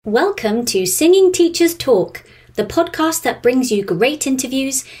Welcome to Singing Teachers Talk, the podcast that brings you great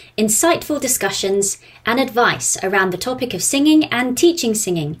interviews, insightful discussions, and advice around the topic of singing and teaching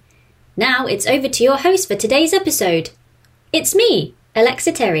singing. Now it's over to your host for today's episode. It's me,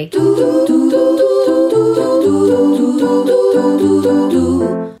 Alexa Terry.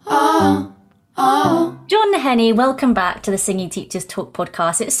 John Henny, welcome back to the Singing Teachers Talk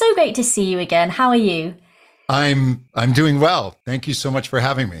podcast. It's so great to see you again. How are you? I'm doing well. Thank you so much for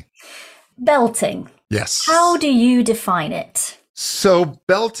having me. Belting. Yes. How do you define it? So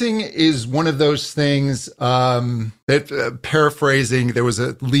belting is one of those things that, paraphrasing, there was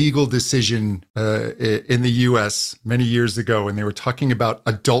a legal decision in the U.S. many years ago, and they were talking about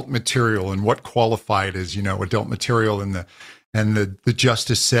adult material and what qualified as, adult material, and the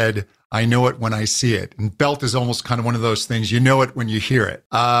justice said, "I know it when I see it." And belt is almost kind of one of those things, you know it when you hear it.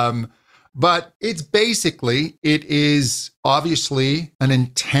 But it is obviously an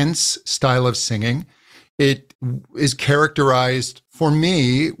intense style of singing. It is characterized for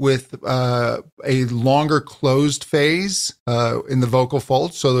me with a longer closed phase in the vocal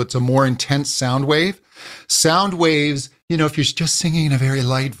folds, so it's a more intense sound wave. Sound waves, if you're just singing in a very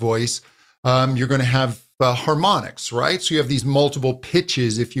light voice, you're going to have harmonics, right? So you have these multiple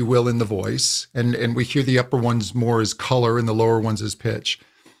pitches, if you will, in the voice, and we hear the upper ones more as color and the lower ones as pitch.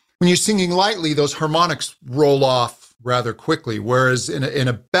 When you're singing lightly, those harmonics roll off rather quickly, whereas in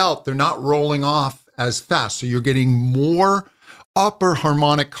a belt, they're not rolling off as fast. So you're getting more upper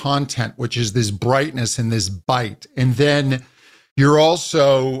harmonic content, which is this brightness and this bite. And then you're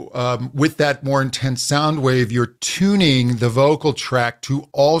also, with that more intense sound wave, you're tuning the vocal tract to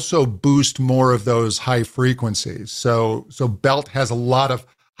also boost more of those high frequencies. So belt has a lot of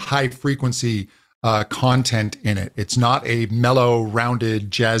high frequency content in it. It's not a mellow, rounded,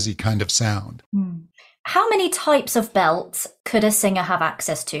 jazzy kind of sound. How many types of belts could a singer have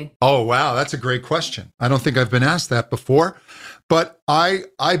access to? Oh, wow. That's a great question. I don't think I've been asked that before, but I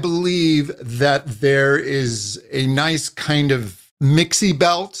believe that there is a nice kind of mixy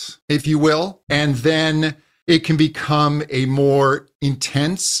belt, if you will, and then it can become a more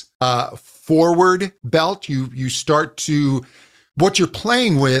intense forward belt. You start to, what you're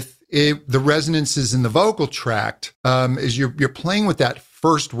playing with, the resonances in the vocal tract, is you're playing with that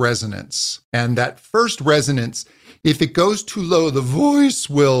first resonance. And that first resonance, if it goes too low, the voice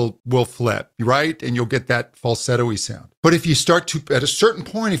will flip, right? And you'll get that falsetto-y sound. But if you start to, at a certain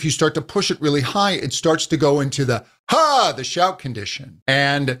point, if you start to push it really high, it starts to go into the shout condition.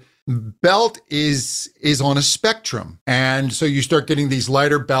 And belt is on a spectrum. And so you start getting these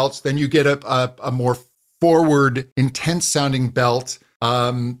lighter belts, then you get a more forward, intense sounding belt,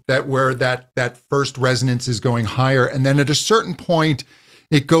 that first resonance is going higher. And then at a certain point,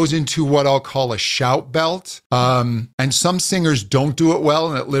 it goes into what I'll call a shout belt. And some singers don't do it well,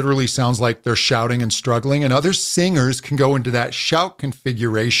 and it literally sounds like they're shouting and struggling. And other singers can go into that shout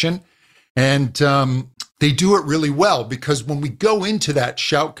configuration. And they do it really well, because when we go into that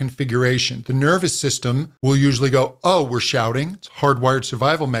shout configuration, the nervous system will usually go, "Oh, we're shouting." It's a hardwired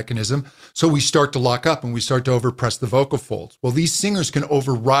survival mechanism. So we start to lock up and we start to overpress the vocal folds. Well, these singers can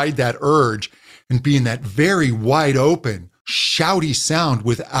override that urge and be in that very wide open, shouty sound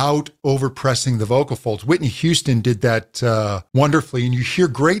without overpressing the vocal folds. Whitney Houston did that wonderfully, and you hear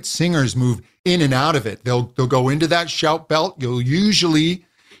great singers move in and out of it. They'll go into that shout belt. You'll usually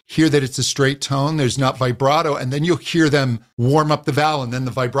hear that it's a straight tone. There's not vibrato, and then you'll hear them warm up the vowel, and then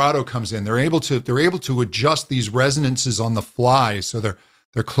the vibrato comes in. They're able to adjust these resonances on the fly, so they're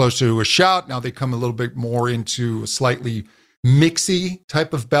closer to a shout. Now they come a little bit more into a slightly mixy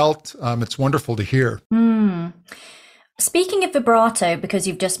type of belt. It's wonderful to hear. Speaking of vibrato, because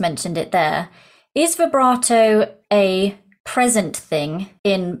you've just mentioned it there, is vibrato a present thing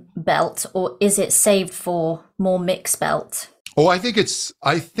in belt, or is it saved for more mixed belt? Oh, I think it's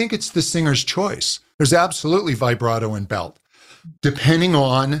the singer's choice. There's absolutely vibrato in belt, depending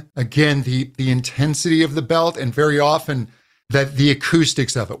on, again, the intensity of the belt, and very often that the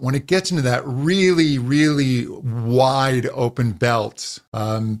acoustics of it. When it gets into that really, really wide open belt,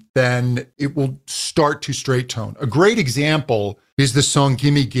 then it will start to straight tone. A great example is the song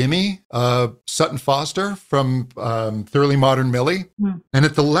 "Gimme Gimme," Sutton Foster from Thoroughly Modern Millie. And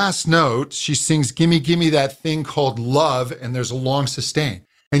at the last note, she sings "Gimme Gimme" that thing called love, and there's a long sustain.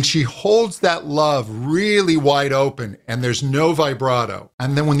 And she holds that love really wide open, and there's no vibrato.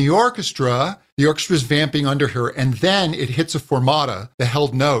 And then when the orchestra's vamping under her, and then it hits a formata, the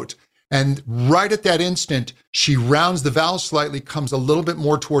held note, And right at that instant, she rounds the vowel slightly, comes a little bit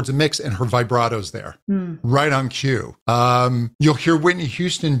more towards a mix, and her vibrato's there, right on cue. You'll hear Whitney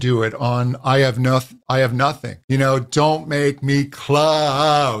Houston do it on I Have Nothing. Don't make me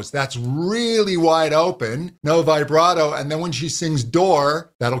close. That's really wide open, no vibrato. And then when she sings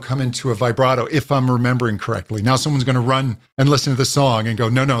Door, that'll come into a vibrato, if I'm remembering correctly. Now someone's going to run and listen to the song and go,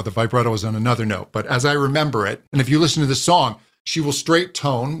 no, the vibrato is on another note. But as I remember it, and if you listen to the song, she will straight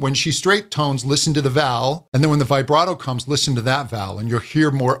tone. When she straight tones, listen to the vowel. And then when the vibrato comes, listen to that vowel. And you'll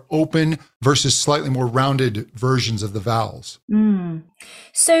hear more open versus slightly more rounded versions of the vowels.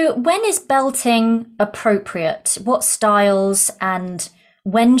 So when is belting appropriate? What styles and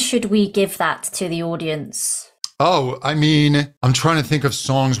when should we give that to the audience? Oh, I'm trying to think of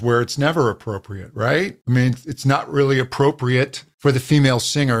songs where it's never appropriate, right? It's not really appropriate for the female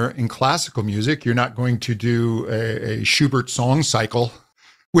singer in classical music. You're not going to do a Schubert song cycle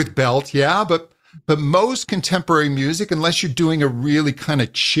with belt, yeah, but most contemporary music, unless you're doing a really kind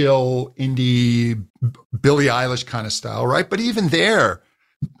of chill indie Billie Eilish kind of style, right? But even there,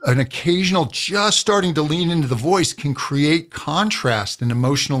 an occasional just starting to lean into the voice can create contrast and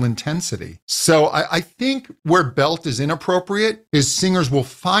emotional intensity. So I think where belt is inappropriate is singers will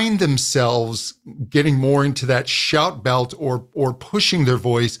find themselves getting more into that shout belt or pushing their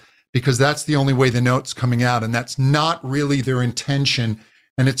voice because that's the only way the note's coming out. And that's not really their intention.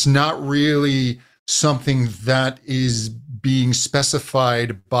 And it's not really something that is being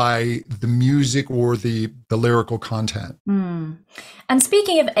specified by the music or the lyrical content. And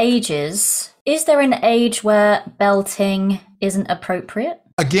speaking of ages, is there an age where belting isn't appropriate?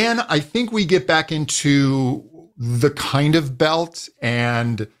 Again, I think we get back into the kind of belt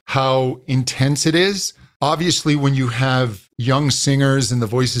and how intense it is. Obviously, when you have young singers and the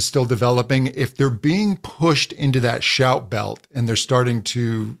voice is still developing, if they're being pushed into that shout belt and they're starting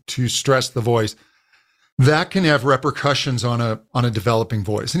to stress the voice, that can have repercussions on a developing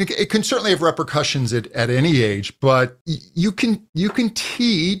voice. And it can certainly have repercussions at any age, but you can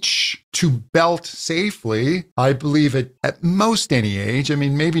teach to belt safely, I believe, at most any age.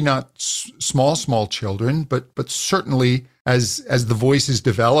 Maybe not small children, but certainly as the voice is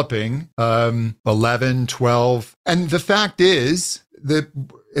developing, 11, 12. And the fact is that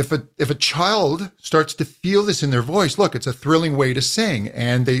if a child starts to feel this in their voice, look, it's a thrilling way to sing,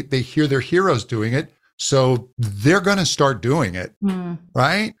 and they hear their heroes doing it, so they're going to start doing it,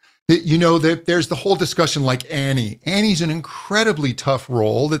 right? There's the whole discussion like Annie. Annie's an incredibly tough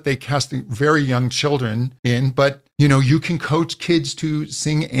role that they cast very young children in, but, you can coach kids to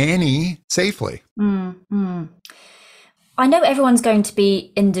sing Annie safely. I know everyone's going to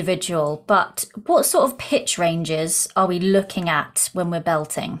be individual, but what sort of pitch ranges are we looking at when we're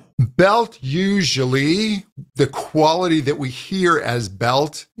belting? Belt, usually, the quality that we hear as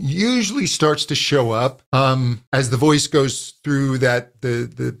belt usually starts to show up as the voice goes through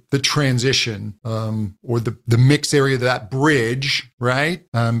the transition or the mix area, that bridge, right?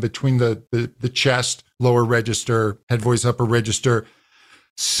 Between the chest, lower register, head voice, upper register.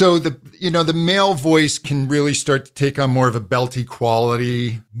 So the male voice can really start to take on more of a belty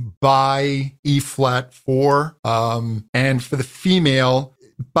quality by E flat 4. And for the female,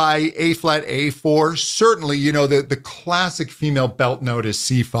 by A flat A4, certainly, the classic female belt note is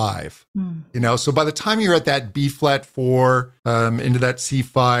C5. So by the time you're at that B flat 4, into that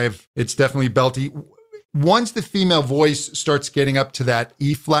C5, it's definitely belty. Once the female voice starts getting up to that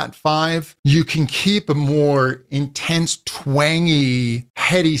E flat 5, you can keep a more intense, twangy,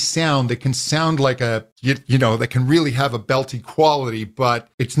 heady sound that can sound like that can really have a belty quality, but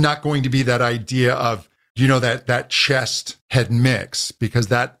it's not going to be that idea of, that chest head mix, because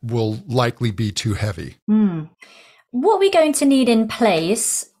that will likely be too heavy. What are we going to need in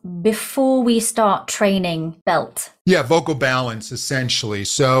place before we start training belt? Yeah, vocal balance, essentially.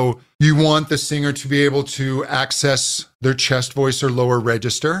 So you want the singer to be able to access their chest voice or lower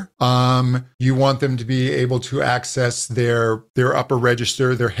register. You want them to be able to access their upper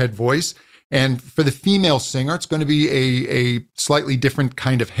register, their head voice. And for the female singer, it's going to be a slightly different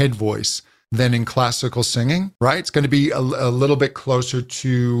kind of head voice than in classical singing, right? It's going to be a little bit closer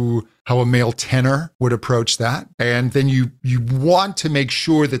to how a male tenor would approach that. And then you want to make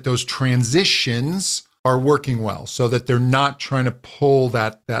sure that those transitions are working well, so that they're not trying to pull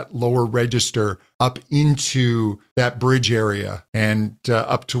that lower register up into that bridge area and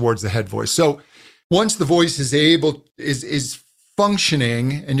up towards the head voice. So once the voice is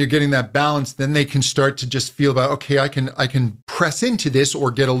functioning and you're getting that balance, then they can start to just feel about, okay, I can press into this or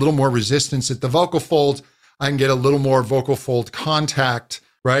get a little more resistance at the vocal folds. I can get a little more vocal fold contact,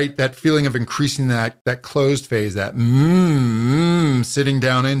 right? That feeling of increasing that closed phase, that sitting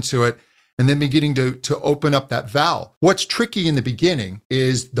down into it, and then beginning to open up that vowel. What's tricky in the beginning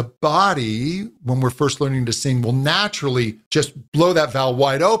is the body, when we're first learning to sing, will naturally just blow that vowel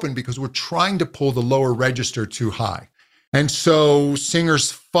wide open because we're trying to pull the lower register too high. And so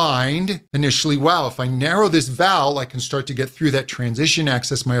singers find initially, wow, if I narrow this vowel, I can start to get through that transition,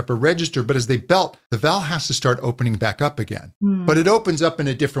 access my upper register. But as they belt, the vowel has to start opening back up again. But it opens up in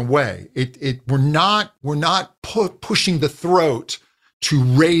a different way. We're not pushing the throat to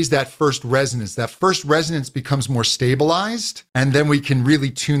raise that first resonance. That first resonance becomes more stabilized, and then we can really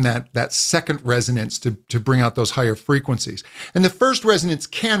tune that second resonance to bring out those higher frequencies. And the first resonance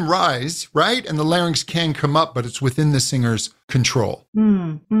can rise, right? And the larynx can come up, but it's within the singer's control.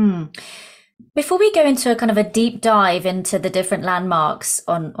 Before we go into a kind of a deep dive into the different landmarks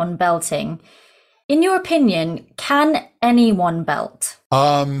on belting, in your opinion, can anyone belt?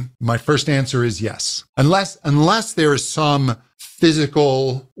 My first answer is yes. Unless there is some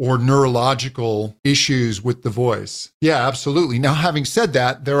physical or neurological issues with the voice. Yeah, absolutely. Now, having said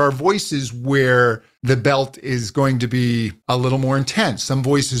that, there are voices where the belt is going to be a little more intense. Some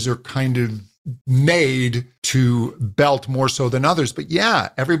voices are kind of made to belt more so than others. But yeah,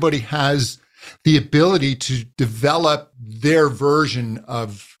 everybody has the ability to develop their version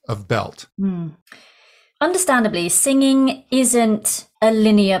of belt. Understandably, singing isn't a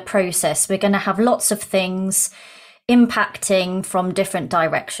linear process. We're going to have lots of things impacting from different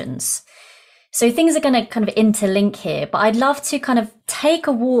directions. So things are going to kind of interlink here, but I'd love to kind of take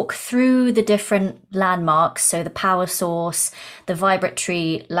a walk through the different landmarks. So the power source, the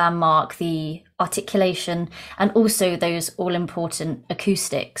vibratory landmark, the articulation, and also those all important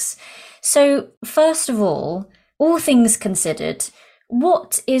acoustics. So first of all things considered,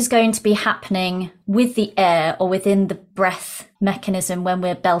 what is going to be happening with the air or within the breath mechanism when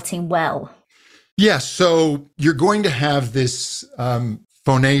we're belting well? Yes, so you're going to have this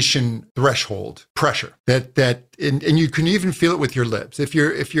phonation threshold pressure that and you can even feel it with your lips. If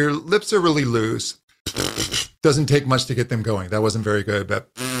your lips are really loose, doesn't take much to get them going. That wasn't very good,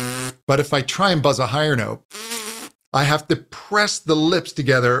 but if I try and buzz a higher note, I have to press the lips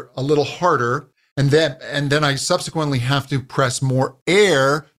together a little harder, and then I subsequently have to press more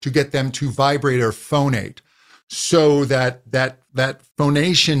air to get them to vibrate or phonate. So that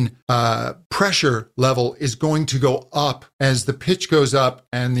phonation pressure level is going to go up as the pitch goes up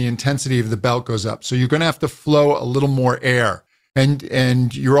and the intensity of the belt goes up. So you're going to have to flow a little more air,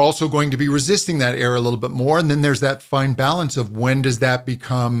 and you're also going to be resisting that air a little bit more. And then there's that fine balance of when does that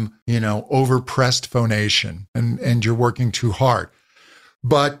become, overpressed phonation and you're working too hard.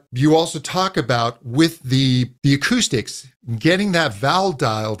 But you also talk about with the acoustics, getting that vowel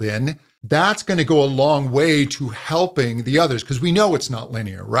dialed in. That's going to go a long way to helping the others, because we know it's not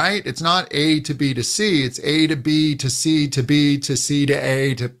linear, right? It's not A to B to C. It's A to B to C to B to C to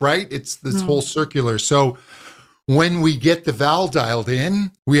A to, right? It's this whole circular. So when we get the vowel dialed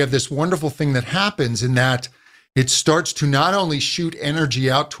in, we have this wonderful thing that happens in that it starts to not only shoot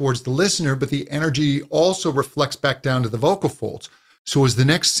energy out towards the listener, but the energy also reflects back down to the vocal folds. So as the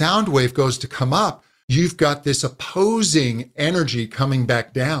next sound wave goes to come up, you've got this opposing energy coming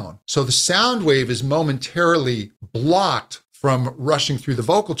back down. So the sound wave is momentarily blocked from rushing through the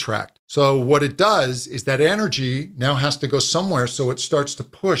vocal tract. So what it does is that energy now has to go somewhere. So it starts to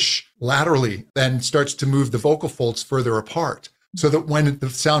push laterally and starts to move the vocal folds further apart. So that when the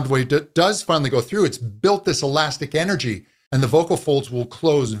sound wave does finally go through, it's built this elastic energy, and the vocal folds will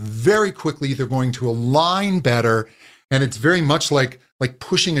close very quickly. They're going to align better. And it's very much like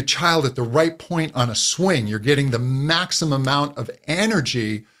pushing a child at the right point on a swing. You're getting the maximum amount of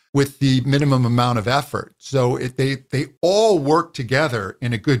energy with the minimum amount of effort. So they all work together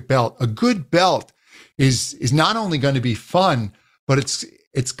in a good belt. A good belt is not only going to be fun, but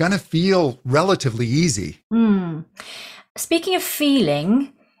it's going to feel relatively easy. Speaking of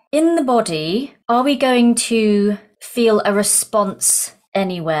feeling, in the body, are we going to feel a response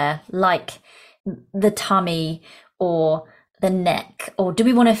anywhere, like the tummy or the neck, or do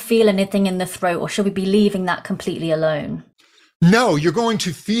we want to feel anything in the throat, or should we be leaving that completely alone? No, you're going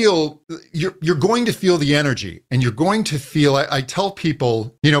to feel the energy, and you're going to feel, I tell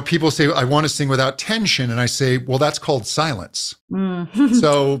people, people say, I want to sing without tension. And I say, well, that's called silence.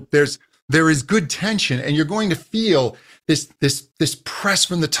 So there is good tension, and you're going to feel this press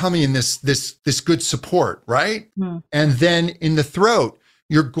from the tummy and this good support, right? And then in the throat,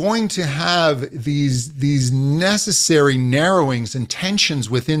 you're going to have these necessary narrowings and tensions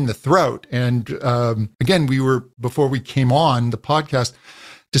within the throat. And again, before we came on the podcast,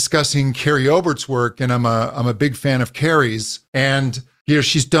 discussing Carrie Obert's work, and I'm a big fan of Carrie's. And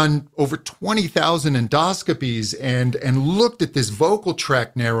she's done over 20,000 endoscopies and looked at this vocal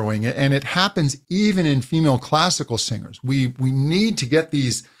tract narrowing, and it happens even in female classical singers. We need to get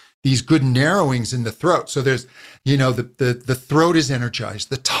these good narrowings in the throat. So there's, the throat is energized,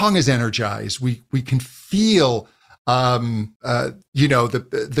 the tongue is energized. We can feel, the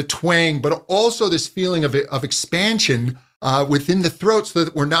twang, but also this feeling of expansion within the throat, so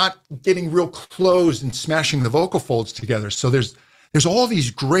that we're not getting real closed and smashing the vocal folds together. So there's all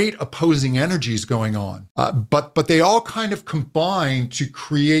these great opposing energies going on, but they all kind of combine to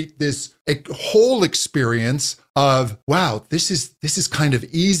create this whole experience of, wow, this is kind of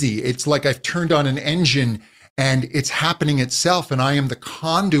easy. It's like I've turned on an engine and it's happening itself, and I am the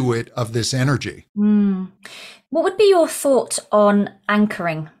conduit of this energy. What would be your thought on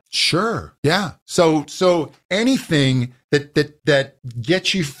anchoring? Sure. Yeah. So anything that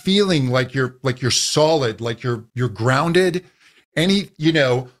gets you feeling like you're solid, like you're grounded.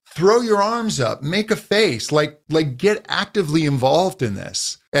 Throw your arms up, make a face, like get actively involved in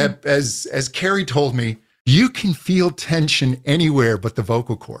this. As Carrie told me, you can feel tension anywhere but the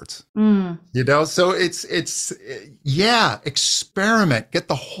vocal cords. So it's experiment, get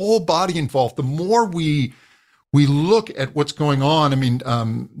the whole body involved. The more we look at what's going on. I mean,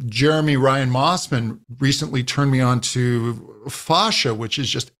 Jeremy Ryan Mossman recently turned me on to fascia, which is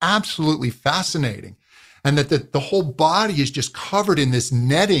just absolutely fascinating. And that the whole body is just covered in this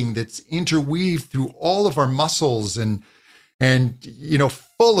netting that's interweaved through all of our muscles and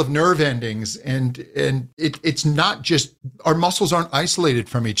full of nerve endings. And it's not just, our muscles aren't isolated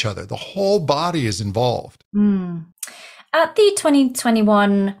from each other. The whole body is involved. At the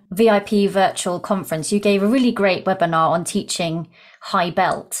 2021 VIP virtual conference, you gave a really great webinar on teaching high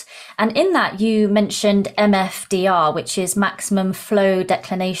belt. And in that, you mentioned MFDR, which is maximum flow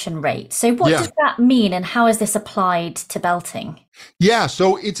declination rate. So what does that mean, and how is this applied to belting? Yeah,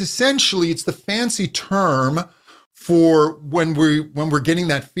 so it's the fancy term for when we're getting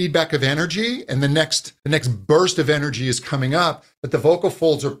that feedback of energy, and the next burst of energy is coming up, but the vocal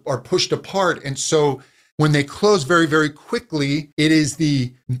folds are pushed apart. And so when they close very, very quickly, it is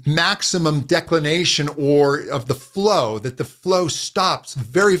the maximum declination of the flow, that the flow stops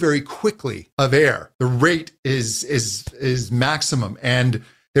very, very quickly of air. The rate is maximum. And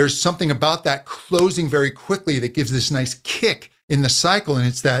there's something about that closing very quickly that gives this nice kick in the cycle. And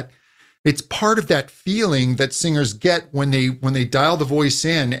it's part of that feeling that singers get when they dial the voice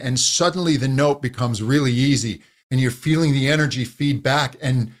in, and suddenly the note becomes really easy and you're feeling the energy feed back,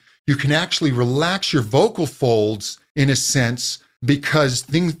 and you can actually relax your vocal folds in a sense, because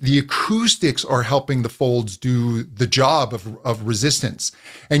the acoustics are helping the folds do the job of resistance.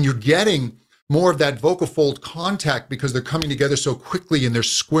 And you're getting more of that vocal fold contact because they're coming together so quickly and they're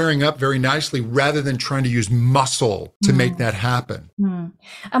squaring up very nicely, rather than trying to use muscle to make that happen.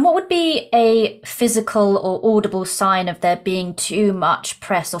 And what would be a physical or audible sign of there being too much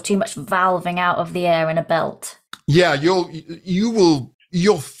press or too much valving out of the air in a belt? Yeah,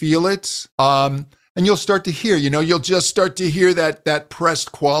 you'll feel it. And you'll start to hear, you'll just start to hear that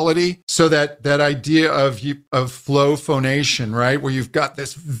pressed quality. So that idea of flow phonation, right? Where you've got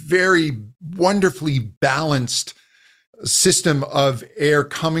this very wonderfully balanced system of air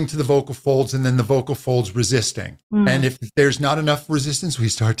coming to the vocal folds, and then the vocal folds resisting. And if there's not enough resistance, we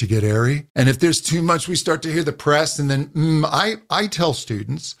start to get airy. And if there's too much, we start to hear the press. And then I tell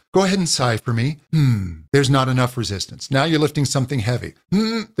students, go ahead and sigh for me. There's not enough resistance. Now you're lifting something heavy.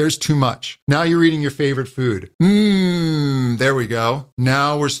 There's too much. Now you're eating your favorite food. There we go.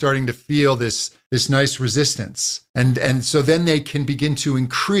 Now we're starting to feel this nice resistance. And so then they can begin to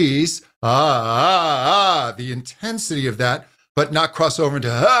increase the intensity of that, but not cross over into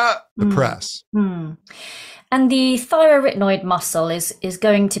the press. And the thyroarytenoid muscle is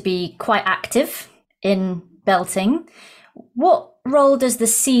going to be quite active in belting. What role does the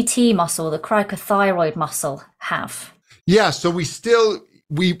CT muscle, the cricothyroid muscle, have? Yeah, so we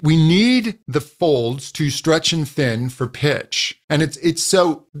need the folds to stretch and thin for pitch. And it's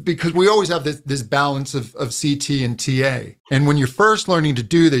so, because we always have this balance of CT and TA. And when you're first learning to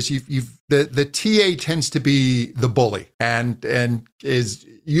do this, the TA tends to be the bully and is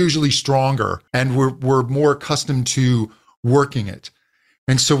usually stronger, and we're more accustomed to working it.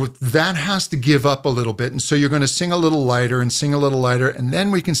 And so that has to give up a little bit. And so you're going to sing a little lighter and sing a little lighter. And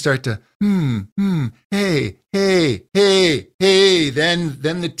then we can start to, hey, hey, hey, hey. Then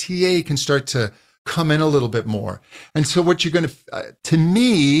the TA can start to come in a little bit more. And so what you're going to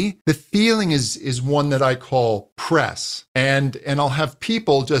me, the feeling is one that I call press. And I'll have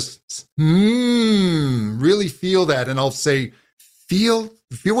people just, really feel that. And I'll say, feel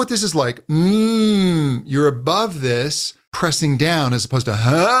what this is like. You're above this. pressing down as opposed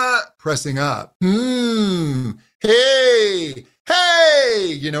to pressing up. Hey,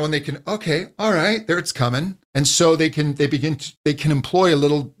 and they can, okay, all right, there it's coming. And so they can employ a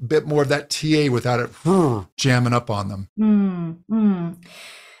little bit more of that TA without it jamming up on them.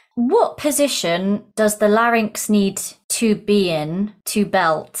 What position does the larynx need to be in to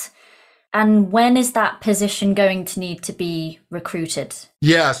belt? And when is that position going to need to be recruited?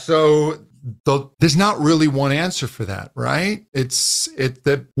 Yeah, so there's not really one answer for that, right? It's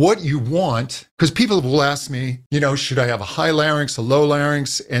what you want, because people will ask me, should I have a high larynx, a low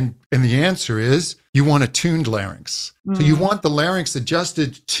larynx? And the answer is you want a tuned larynx. So you want the larynx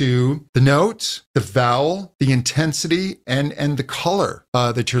adjusted to the note, the vowel, the intensity, and the color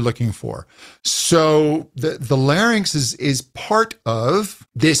that you're looking for. So the larynx is part of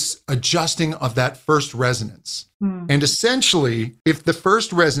this adjusting of that first resonance. And essentially, if the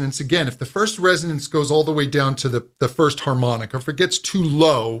first resonance goes all the way down to the first harmonic, or if it gets too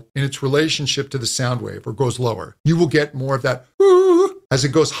low in its relationship to the sound wave or goes lower, you will get more of that. As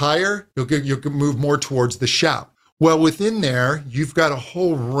it goes higher, you'll move more towards the shout. Well, within there, you've got a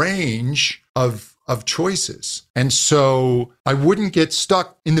whole range of choices. And so I wouldn't get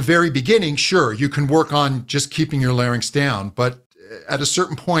stuck in the very beginning. Sure, you can work on just keeping your larynx down, but at a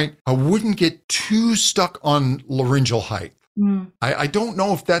certain point, I wouldn't get too stuck on laryngeal height. I don't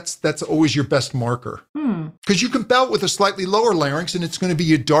know if that's always your best marker. Because you can belt with a slightly lower larynx and it's going to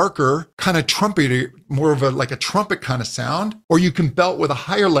be a darker kind of trumpet, more of like a trumpet kind of sound, or you can belt with a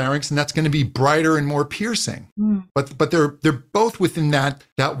higher larynx and that's going to be brighter and more piercing. But they're both within that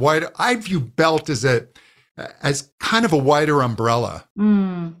wide. I view belt as kind of a wider umbrella.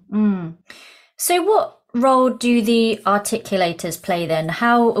 So what role do the articulators play then?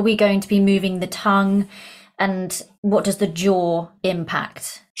 How are we going to be moving the tongue, and what does the jaw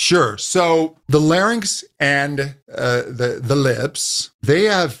impact? Sure. So the larynx and the lips, they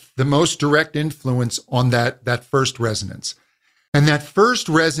have the most direct influence on that first resonance. And that first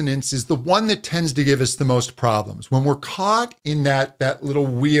resonance is the one that tends to give us the most problems. When we're caught in that little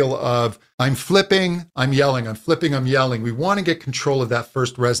wheel of I'm flipping, I'm yelling, I'm flipping, I'm yelling, we want to get control of that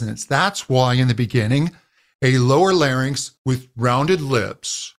first resonance. That's why in the beginning, a lower larynx with rounded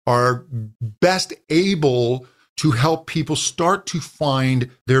lips are best able to help people start to find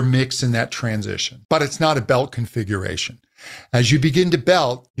their mix in that transition. But it's not a belt configuration. As you begin to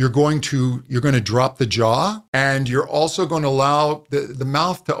belt, you're going to drop the jaw, and you're also going to allow the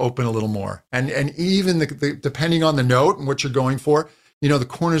mouth to open a little more. And even depending on the note and what you're going for, the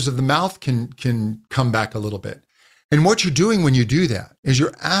corners of the mouth can come back a little bit. And what you're doing when you do that is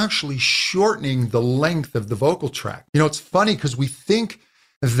you're actually shortening the length of the vocal tract. It's funny because we think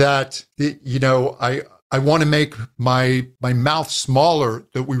that, I want to make my mouth smaller,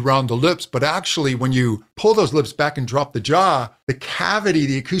 that we round the lips. But actually, when you pull those lips back and drop the jaw,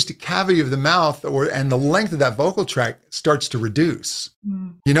 the acoustic cavity of the mouth and the length of that vocal tract starts to reduce.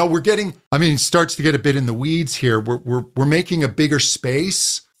 It starts to get a bit in the weeds here. We're making a bigger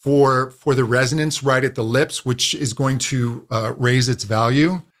space for the resonance right at the lips, which is going to raise its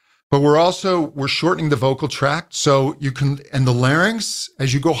value. But we're shortening the vocal tract. So and the larynx,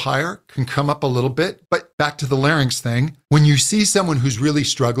 as you go higher, can come up a little bit. But back to the larynx thing, when you see someone who's really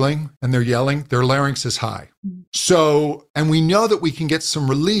struggling and they're yelling, their larynx is high. So, and we know that we can get some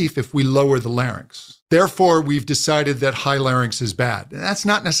relief if we lower the larynx. Therefore, we've decided that high larynx is bad. And that's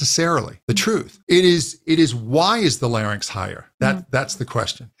not necessarily the truth. It is why is the larynx higher? That's the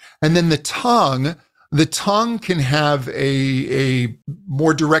question. And then the tongue can have a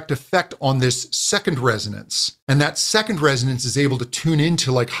more direct effect on this second resonance. And that second resonance is able to tune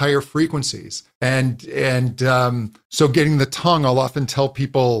into like higher frequencies. And so getting the tongue, I'll often tell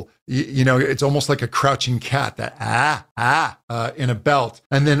people, it's almost like a crouching cat, that in a belt.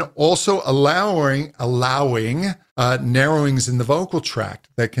 And then also allowing narrowings in the vocal tract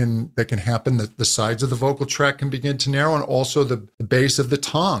that can happen. The sides of the vocal tract can begin to narrow, and also the base of the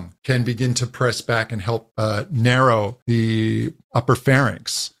tongue can begin to press back and help narrow the upper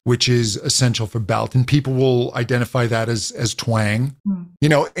pharynx, which is essential for belt. And people will identify that as twang, and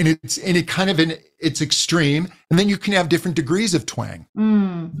it's extreme. And then you can have different degrees of twang.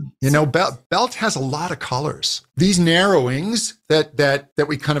 Belt has a lot of colors. These narrowings that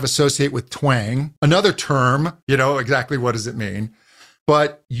we kind of associate with twang, another term, exactly what does it mean?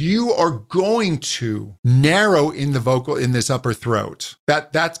 But you are going to narrow in the vocal, in this upper throat.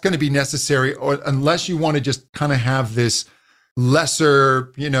 That's going to be necessary, or unless you want to just kind of have this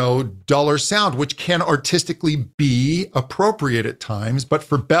lesser, duller sound, which can artistically be appropriate at times. But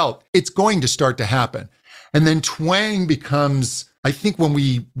for belt, it's going to start to happen. And then twang becomes I think when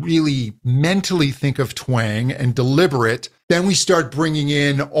we really mentally think of twang and deliberate, then we start bringing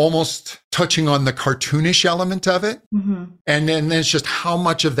in almost touching on the cartoonish element of it. Mm-hmm. And then it's just how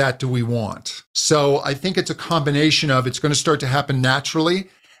much of that do we want? So I think it's a combination of it's going to start to happen naturally.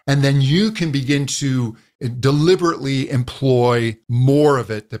 And then you can begin to deliberately employ more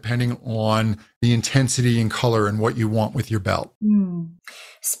of it depending on the intensity and color and what you want with your belt. Mm.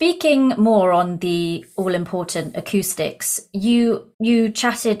 Speaking more on the all-important acoustics, you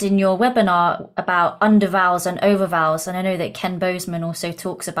chatted in your webinar about undervowels and overvowels, and I know that Ken Bozeman also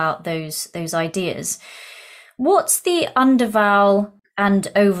talks about those ideas. What's the undervowel and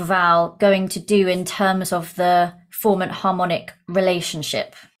overvowel going to do in terms of the formant harmonic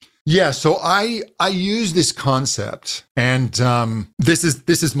relationship? Yeah, so I use this concept, and this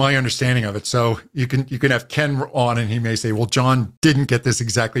is my understanding of it. So you can have Ken on, and he may say, "Well, John didn't get this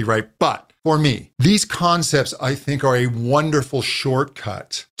exactly right." But for me, these concepts I think are a wonderful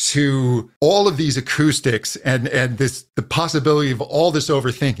shortcut to all of these acoustics and the possibility of all this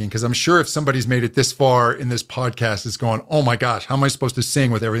overthinking. Because I'm sure if somebody's made it this far in this podcast, is going, "Oh my gosh, how am I supposed to sing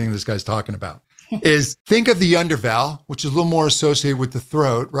with everything this guy's talking about?" Is think of the undervowel, which is a little more associated with the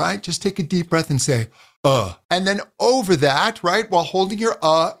throat, right? Just take a deep breath and say, And then over that, right, while holding your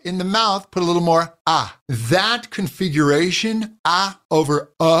in the mouth, put a little more ah. That configuration, ah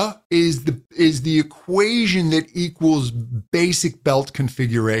over is the equation that equals basic belt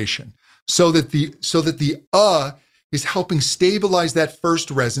configuration. So that the is helping stabilize that first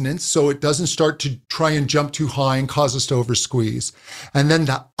resonance so it doesn't start to try and jump too high and cause us to over squeeze. And then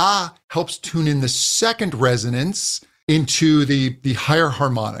the ah helps tune in the second resonance into the higher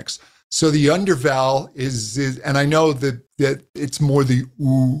harmonics. So the undervowel is and I know that it's more the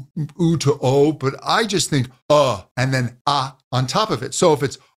oo to o, but I just think and then ah on top of it. So if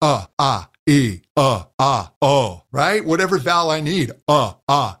it's e, o, right? Whatever vowel I need, e.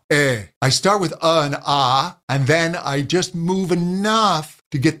 I start with and and then I just move enough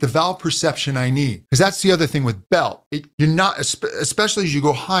to get the vowel perception I need. Because that's the other thing with belt. You're not, especially as you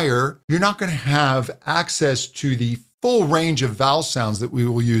go higher, you're not going to have access to the full range of vowel sounds that we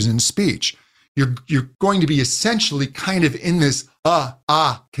will use in speech. You're going to be essentially kind of in this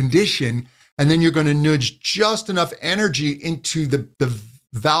condition, and then you're going to nudge just enough energy into the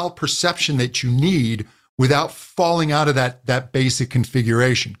vowel perception that you need without falling out of that basic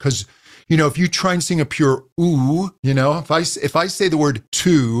configuration. Because, if you try and sing a pure ooh, if I say the word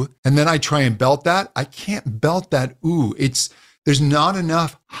to, and then I try and belt that, I can't belt that ooh. There's not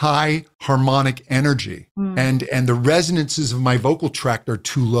enough high harmonic energy. And the resonances of my vocal tract are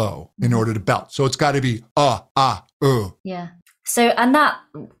too low in order to belt. So it's got to be Yeah. So, and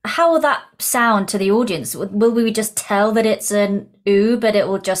how will that sound to the audience? Will we just tell that it's an oo, but it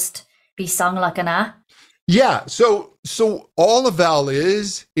will just be sung like an ah? Yeah. So all a vowel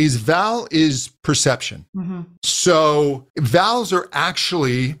is perception. Mm-hmm. So vowels are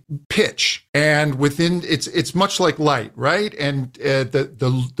actually pitch, and within it's much like light, right? And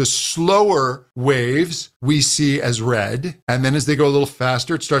the slower waves we see as red, and then as they go a little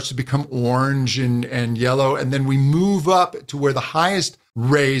faster, it starts to become orange and yellow, and then we move up to where the highest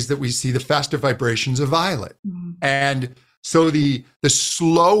rays that we see, the faster vibrations, of violet. Mm-hmm. And so the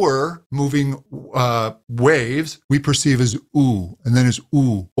slower moving waves we perceive as ooh, and then as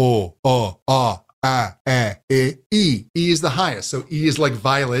ooh, oh, ah, e. E is the highest. So E is like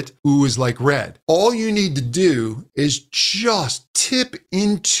violet, ooh is like red. All you need to do is just tip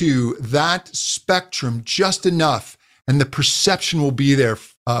into that spectrum just enough, and the perception will be there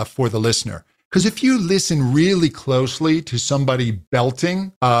for the listener. Because if you listen really closely to somebody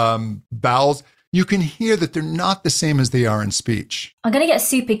belting vowels, you can hear that they're not the same as they are in speech. I'm going to get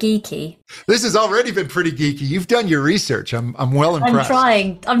super geeky. This has already been pretty geeky. You've done your research. I'm well impressed.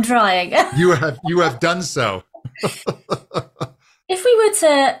 I'm trying. You have done so. If we were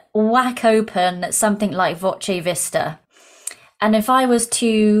to whack open something like Voce Vista, and if I was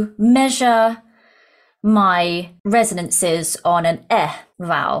to measure my resonances on an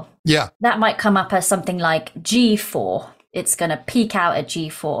vowel, yeah, that might come up as something like G4. It's going to peak out at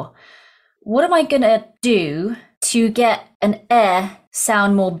G4. What am I going to do to get an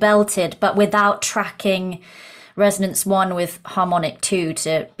sound more belted, but without tracking resonance 1 with harmonic 2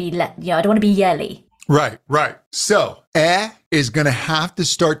 to be, I don't want to be yelly. Right. So, is going to have to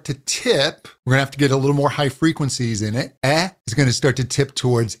start to tip. We're going to have to get a little more high frequencies in it. Is going to start to tip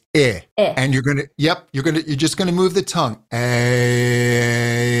towards and you're just going to move the tongue.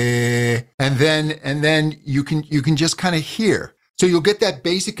 And then you can just kind of hear. So you'll get that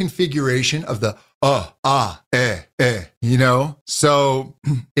basic configuration of the So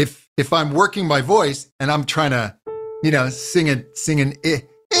if I'm working my voice and I'm trying to singing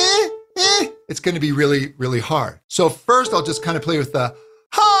it's going to be really, really hard. So first I'll just kind of play with the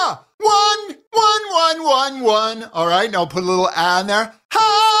ha, 1, 1, 1, 1, 1. All right. Now I'll put a little in there.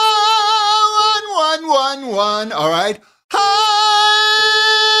 Ha, 1, 1, 1, 1. All right. Ha.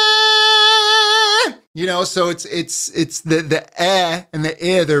 So it's the and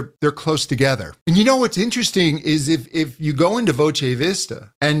the they're close together. And what's interesting is if you go into Voce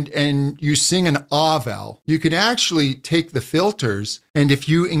Vista and you sing an ah vowel, you can actually take the filters, and if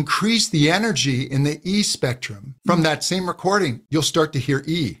you increase the energy in the E spectrum from that same recording, you'll start to hear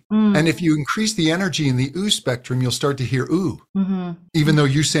E. And if you increase the energy in the U spectrum, you'll start to hear U, even though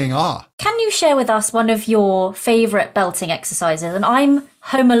you're saying ah. Can you share with us one of your favorite belting exercises? And I'm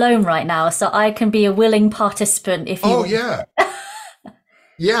home alone right now, so I can be a willing participant if you want. Yeah.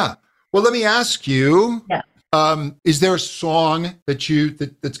 Yeah. Well, let me ask you, is there a song that's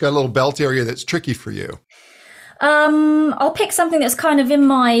got a little belt area that's tricky for you? I'll pick something that's kind of in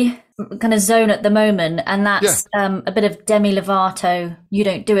my kind of zone at the moment, and that's a bit of Demi Lovato, You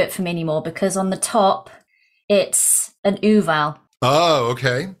Don't Do It For Me Anymore, because on the top, it's an U vowel. Oh,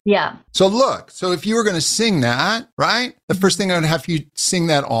 okay. Yeah. So if you were going to sing that, right, the first thing I'd have you sing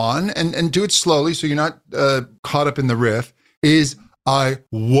that on and do it slowly so you're not caught up in the riff is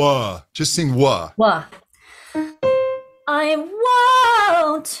just sing wah. Wah. I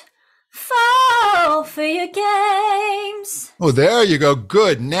won't fall for your games. Oh, there you go.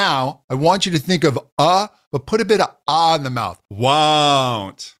 Good. Now I want you to think of but put a bit of in the mouth.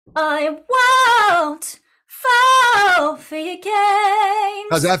 Won't. I won't fall for your games.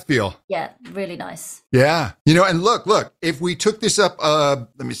 How's that feel? Yeah, really nice. Yeah. And look, if we took this up,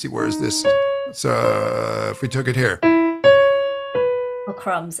 let me see, where is this? So if we took it here. Oh,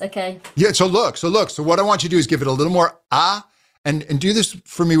 crumbs. Okay. Yeah. So look. So what I want you to do is give it a little more and do this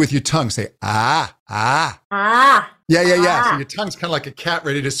for me with your tongue. Say ah. Yeah. So your tongue's kind of like a cat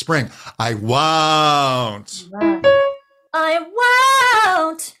ready to spring. I won't. I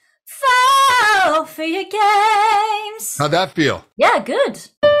won't fall for your games. How'd that feel? Yeah, good.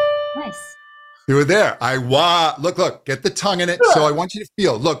 Nice. You were there. Look, get the tongue in it. So I want you to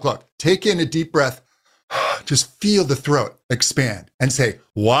feel, look, take in a deep breath. Just feel the throat expand and say,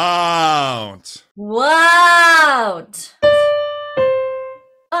 won't. Won't.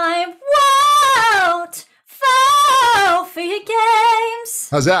 I won't fall for your games.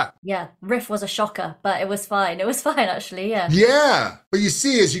 How's that? Yeah, riff was a shocker, but it was fine. It was fine, actually, yeah. Yeah, but you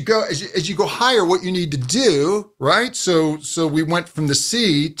see, as you go higher, what you need to do, right? So we went from the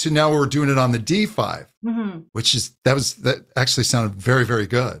C to now we're doing it on the D5, that actually sounded very, very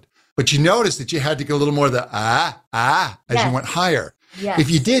good. But you notice that you had to go a little more of the as you went higher. Yes. If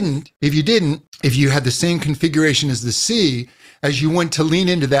you had the same configuration as the C, as you went to lean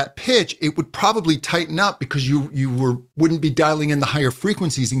into that pitch, it would probably tighten up because you wouldn't be dialing in the higher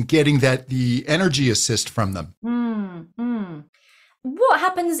frequencies and getting the energy assist from them. What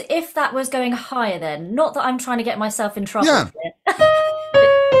happens if that was going higher then? Not that I'm trying to get myself in trouble with it.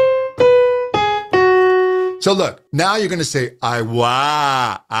 So look, now you're going to say, I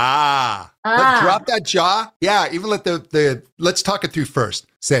wah, drop that jaw. Yeah, even let's talk it through first.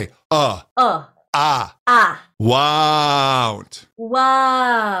 Say, won't. Won't.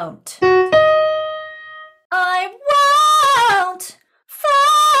 I won't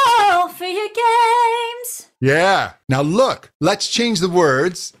fall for your games. Yeah. Now look, let's change the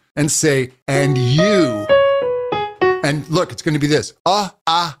words and say, and you. And look, it's going to be this.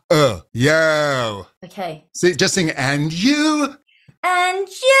 Yo. Okay. See, just sing, and you. And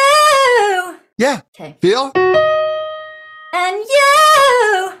you. Yeah. Okay. Feel? And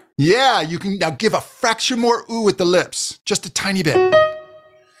you. Yeah, you can now give a fraction more ooh with the lips. Just a tiny bit.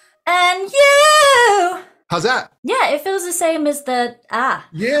 And you. How's that? Yeah, it feels the same as the Yeah.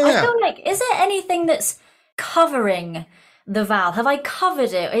 I feel like, is there anything that's covering the vowel? Have I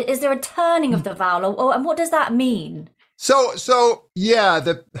covered it? Is there a turning of the vowel? And what does that mean? So yeah,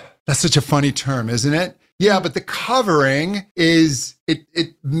 that's such a funny term, isn't it? Yeah, but the covering is,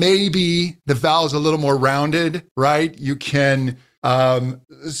 it may be the vowel's a little more rounded, right? You can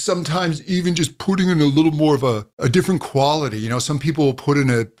sometimes even just putting in a little more of a different quality. Some people will put in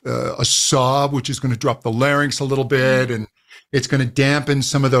a sob, which is going to drop the larynx a little bit, and it's going to dampen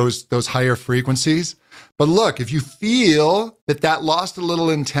some of those higher frequencies. But look, if you feel that lost a little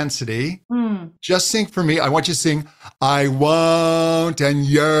intensity, just sing for me. I want you to sing, I won't, and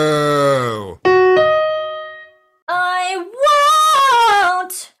yo. I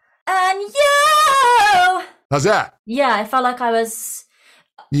won't, and you. How's that? Yeah, I felt like I was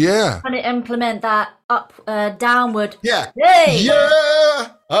trying to implement that downward. Yeah. Hey. Yeah.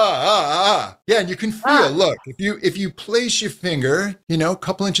 Yeah. And you can feel, look, if you place your finger, a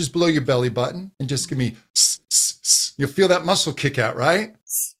couple inches below your belly button and just give me, you'll feel that muscle kick out, right?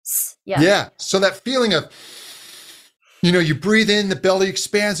 Yeah. Yeah. So that feeling of, you breathe in, the belly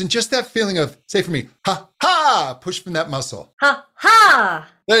expands, and just that feeling of, say for me, ha, ha, push from that muscle. Ha, ha.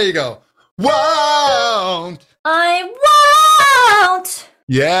 There you go. Won't. I won't.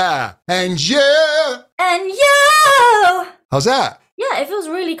 Yeah. And you. And you. How's that? Yeah, it feels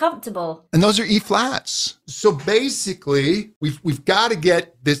really comfortable. And those are E flats. So basically, we've got to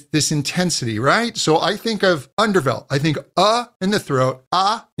get this intensity, right? So I think of underbelly. I think in the throat,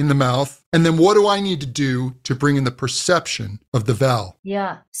 in the mouth. And then what do I need to do to bring in the perception of the vowel?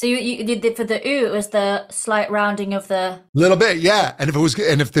 Yeah. So you did for the oo, it was the slight rounding of the little bit, yeah. And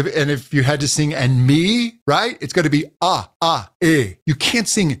if you had to sing and me, right? It's got to be eh. You can't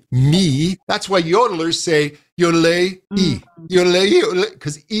sing me. That's why yodelers say yodele e, yodele,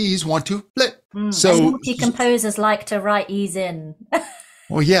 because e's want to flip. So composers like to write e's in.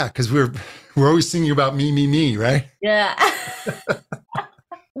 Well, yeah, because we're always singing about me, right? Yeah.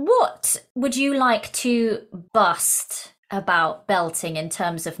 What would you like to bust about belting in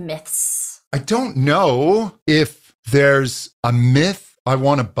terms of myths? I don't know if there's a myth I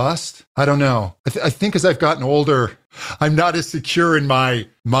want to bust. I don't know. I think as I've gotten older, I'm not as secure in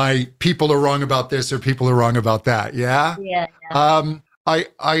my people are wrong about this or people are wrong about that. Yeah. Yeah.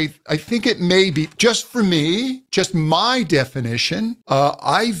 I think it may be, just for me, just my definition,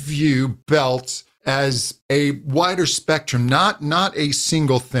 I view belt as a wider spectrum, not a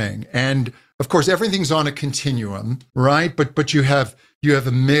single thing. And of course, everything's on a continuum, right? But you have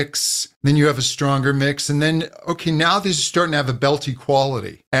a mix, then you have a stronger mix, and then, okay, now this is starting to have a belty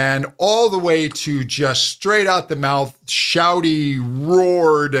quality. And all the way to just straight out the mouth, shouty,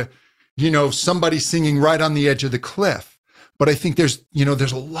 roared, somebody singing right on the edge of the cliff. But I think there's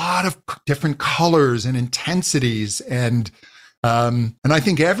a lot of different colors and intensities, and I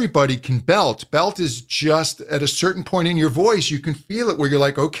think everybody can belt. Belt is just at a certain point in your voice, you can feel it where you're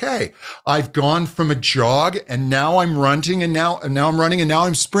like, okay, I've gone from a jog and now I'm running and now I'm running and now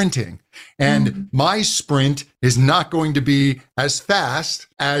I'm sprinting. And my sprint is not going to be as fast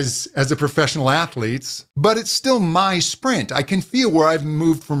as a professional athlete's, but it's still my sprint. I can feel where I've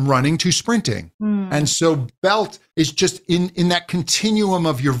moved from running to sprinting. And so belt is just in that continuum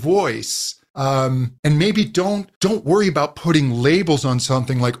of your voice. And maybe don't worry about putting labels on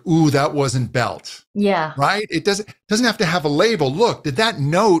something like, ooh, that wasn't belt. Yeah. Right? It doesn't have to have a label. Look, did that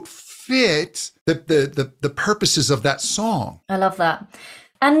note fit the purposes of that song? I love that.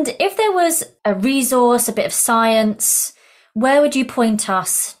 And if there was a resource, a bit of science, where would you point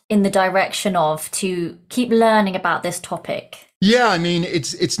us in the direction of to keep learning about this topic? Yeah, I mean,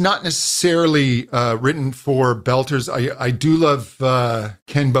 it's not necessarily written for belters. I do love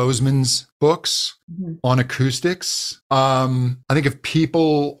Ken Bozeman's books on acoustics. I think if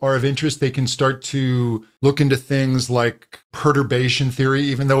people are of interest, they can start to look into things like perturbation theory,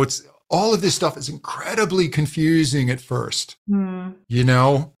 even though all of this stuff is incredibly confusing at first, and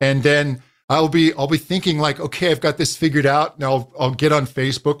then I'll be thinking like, okay, I've got this figured out, and I'll get on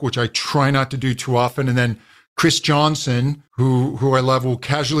Facebook, which I try not to do too often, and then Chris Johnson, who I love, will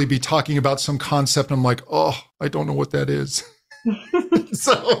casually be talking about some concept. I'm like, oh, I don't know what that is.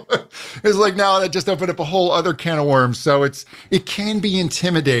 So it's like, now that just opened up a whole other can of worms. So it can be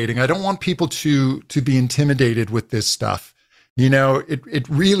intimidating. I don't want people to be intimidated with this stuff. It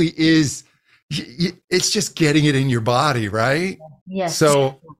really is. It's just getting it in your body, right? Yes.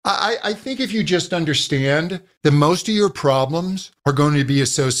 So I think if you just understand that most of your problems are going to be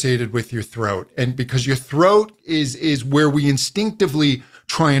associated with your throat, and because your throat is where we instinctively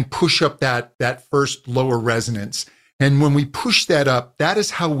try and push up that first lower resonance. And when we push that up, that is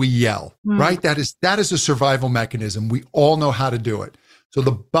how we yell, right? That is a survival mechanism. We all know how to do it. So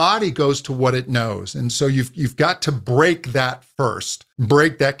the body goes to what it knows. And so you've got to break that first,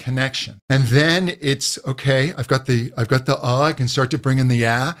 break that connection. And then it's, okay, I've got the I can start to bring in the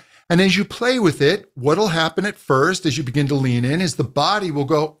And as you play with it, what'll happen at first as you begin to lean in is the body will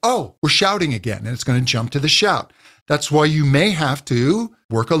go, oh, we're shouting again. And it's going to jump to the shout. That's why you may have to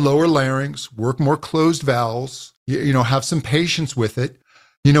work a lower larynx, work more closed vowels, have some patience with it.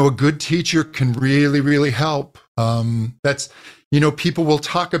 A good teacher can really, really help. People will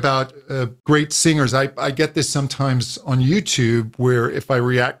talk about great singers. I get this sometimes on YouTube where if I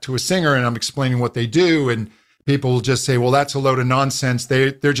react to a singer and I'm explaining what they do, and people will just say, well, that's a load of nonsense.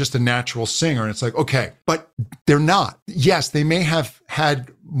 They're just a natural singer. And it's like, okay, but they're not. Yes, they may have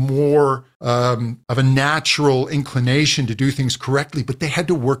had more of a natural inclination to do things correctly, but they had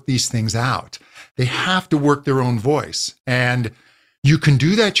to work these things out. They have to work their own voice. And You can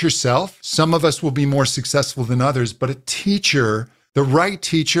do that yourself. Some of us will be more successful than others, but a teacher, the right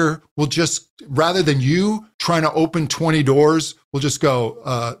teacher, will just, rather than you trying to open 20 doors, will just go,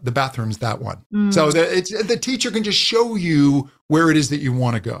 the bathroom's that one. So the teacher can just show you where it is that you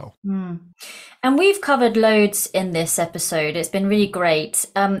want to go. And we've covered loads in this episode. It's been really great.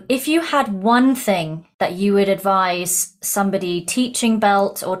 If you had one thing that you would advise somebody teaching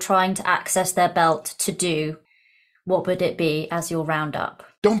belt or trying to access their belt to do, what would it be as your roundup?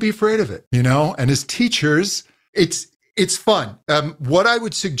 Don't be afraid of it, and as teachers, it's fun. What I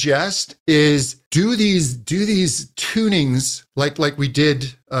would suggest is do these tunings like we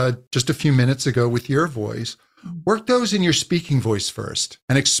did just a few minutes ago with your voice. Work those in your speaking voice first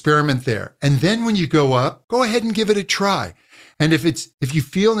and experiment there. And then when you go up, go ahead and give it a try. And if you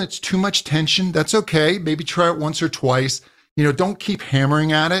feel it's too much tension, that's okay. Maybe try it once or twice. Don't keep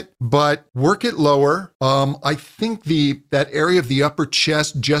hammering at it, but work it lower. I think that area of the upper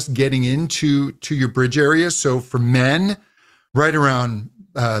chest, just getting into your bridge area. So for men, right around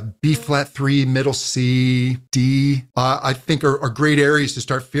B flat 3, middle C, D, I think are great areas to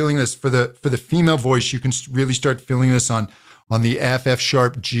start feeling this. For the female voice, you can really start feeling this on the F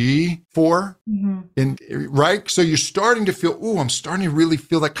sharp G4. Right? So you're starting to feel, I'm starting to really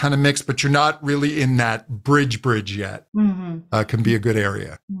feel that kind of mix, but you're not really in that bridge yet. Can be a good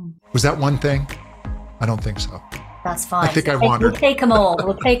area. Was that one thing? I don't think so. That's fine. I think I wandered. We'll take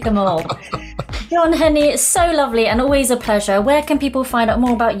them all. John Henney, it's so lovely and always a pleasure. Where can people find out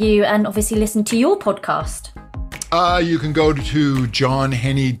more about you and obviously listen to your podcast? You can go to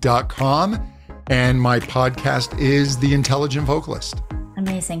johnhenney.com. And my podcast is The Intelligent Vocalist.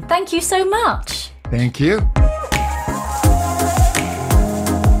 Amazing. Thank you so much. Thank you.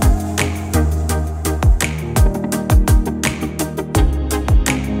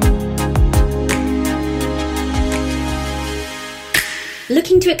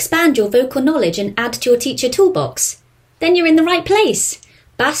 Looking to expand your vocal knowledge and add to your teacher toolbox? Then you're in the right place.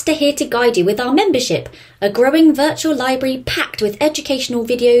 BAST are here to guide you with our membership, a growing virtual library packed with educational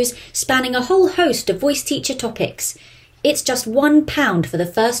videos spanning a whole host of voice teacher topics. It's just £1 for the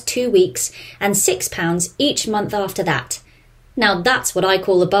first 2 weeks and £6 each month after that. Now that's what I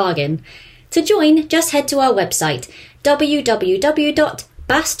call a bargain. To join, just head to our website,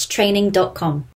 www.basttraining.com.